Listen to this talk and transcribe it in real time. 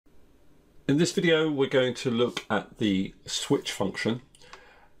In this video, we're going to look at the switch function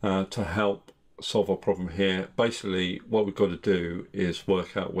to help solve our problem here. Basically, what we've got to do is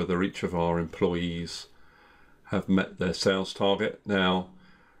work out whether each of our employees have met their sales target. Now,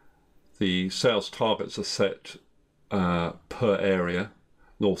 the sales targets are set per area,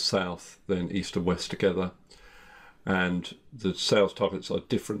 north, south, then east and west together. And the sales targets are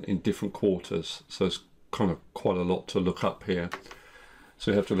different in different quarters. So it's kind of quite a lot to look up here.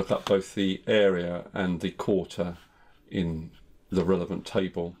 So we have to look up both the area and the quarter in the relevant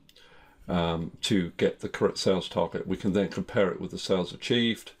table to get the correct sales target. We can then compare it with the sales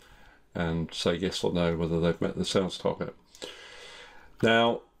achieved and say yes or no whether they've met the sales target.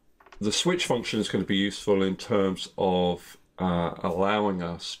 Now, the switch function is going to be useful in terms of allowing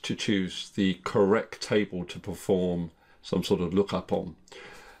us to choose the correct table to perform some sort of lookup on.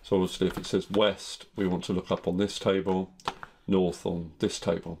 So obviously if it says west, we want to look up on this table, north on this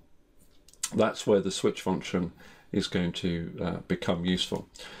table. That's where the switch function is going to become useful.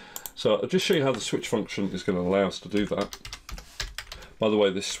 So I'll just show you how the switch function is going to allow us to do that. By the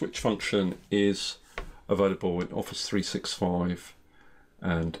way, this switch function is available in Office 365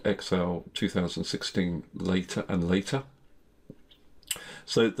 and Excel 2016 later and later.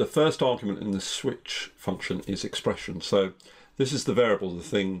 So the first argument in the switch function is expression. So this is the variable, the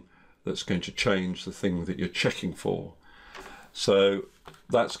thing that's going to change, the thing that you're checking for. So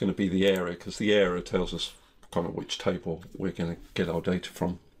that's going to be the area, because the area tells us kind of which table we're going to get our data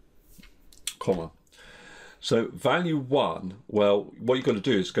from, comma. So value 1, well, what you've got to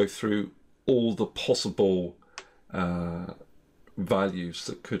do is go through all the possible values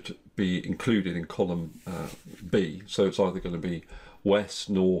that could be included in column B. So it's either going to be west,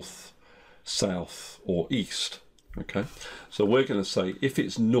 north, south, or east. Okay, so we're going to say if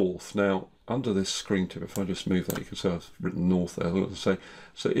it's north. Now, under this screen tip, if I just move that, you can see I've written north there. I'm going to say,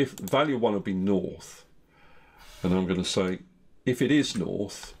 so if value 1 will be north, and I'm going to say if it is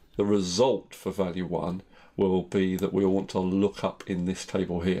north, the result for value 1 will be that we want to look up in this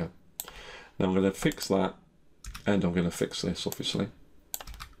table here. Now I'm going to fix that, and I'm going to fix this, obviously,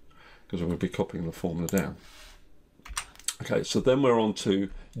 because I'm going to be copying the formula down. Okay, so then we're on to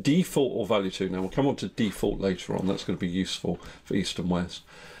default or value 2. Now we'll come on to default later on. That's going to be useful for east and west.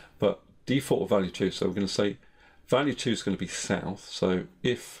 But default or value 2, so we're going to say value 2 is going to be south. So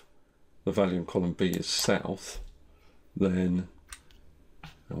if the value in column B is south, then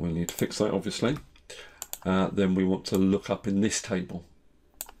we'll need to fix that, obviously. Then we want to look up in this table.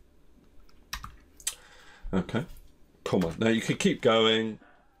 Okay, comma. Now you could keep going,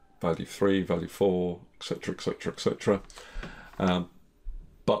 value 3, value 4, etc., etc., etc.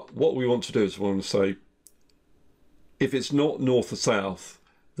 But what we want to do is we want to say, if it's not north or south,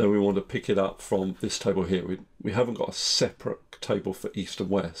 then we want to pick it up from this table here. We haven't got a separate table for east and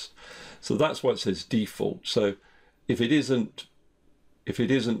west. So that's why it says default. So if it isn't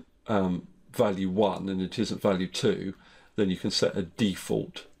value 1 and it isn't value 2, then you can set a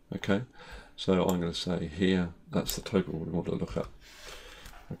default. Okay, so I'm going to say here, that's the table we want to look at.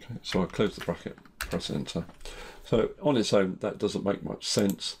 Okay, so I close the bracket, press enter. So on its own, that doesn't make much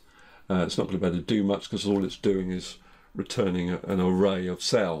sense. It's not going to be able to do much because all it's doing is returning an array of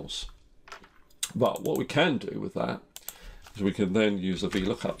cells. But what we can do with that is we can then use a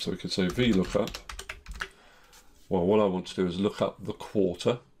VLOOKUP. So we could say VLOOKUP. Well, what I want to do is look up the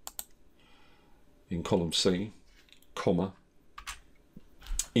quarter in column C, comma,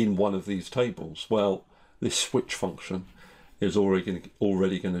 in one of these tables. Well, this switch function is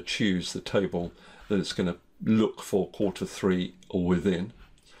already going to choose the table that it's going to look for quarter 3 or within,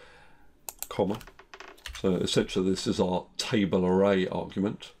 comma. So essentially this is our table array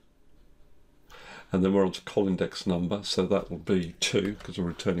argument. And then we're on to col index number, so that will be 2 because we're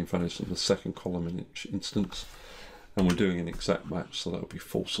returning values in the second column in each instance. And we're doing an exact match, so that will be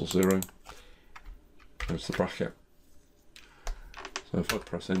false or 0. Close the bracket. So if I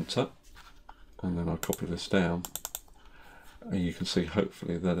press enter, and then I copy this down, and you can see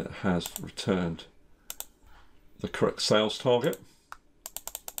hopefully that it has returned the correct sales target.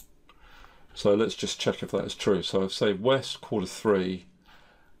 So let's just check if that is true. So I've say west quarter 3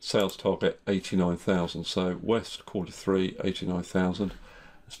 sales target 89,000. So west quarter 3 89,000.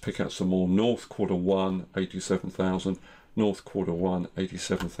 Let's pick out some more. North quarter 1 87,000. North quarter 1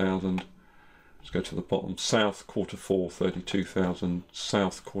 87,000. Let's go to the bottom. South quarter 4 32,000.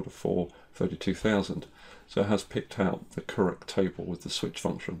 South quarter 4 32,000. So it has picked out the correct table with the switch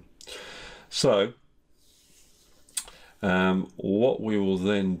function. So what we will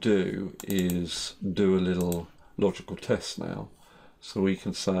then do is do a little logical test now. So we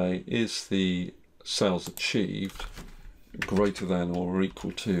can say, is the sales achieved greater than or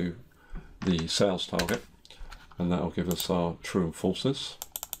equal to the sales target, and that will give us our true and falses.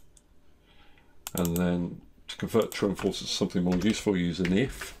 And then to convert true and falses to something more useful, use an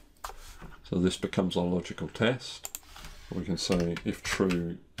if. So this becomes our logical test. We can say if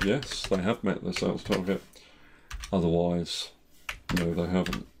true, yes, they have met the sales target. Otherwise, no, they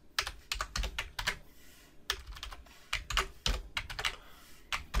haven't.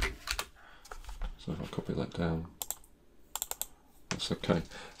 So if I copy that down, that's okay.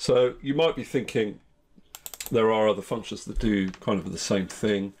 So you might be thinking there are other functions that do kind of the same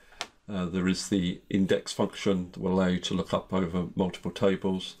thing. There is the index function that will allow you to look up over multiple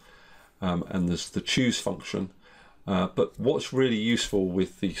tables, and there's the choose function. But what's really useful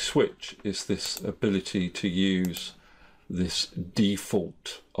with the switch is this ability to use this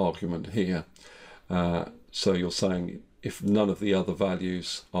default argument here. So you're saying if none of the other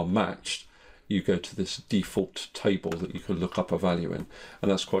values are matched, you go to this default table that you can look up a value in,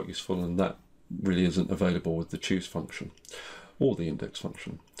 and that's quite useful, and that really isn't available with the choose function or the index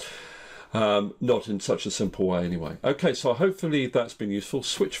function. Not in such a simple way anyway. Okay, so hopefully that's been useful.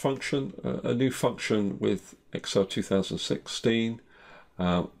 Switch function, a new function with Excel 2016,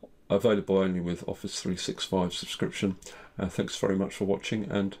 available only with Office 365 subscription. Thanks very much for watching,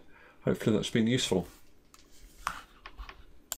 and hopefully that's been useful.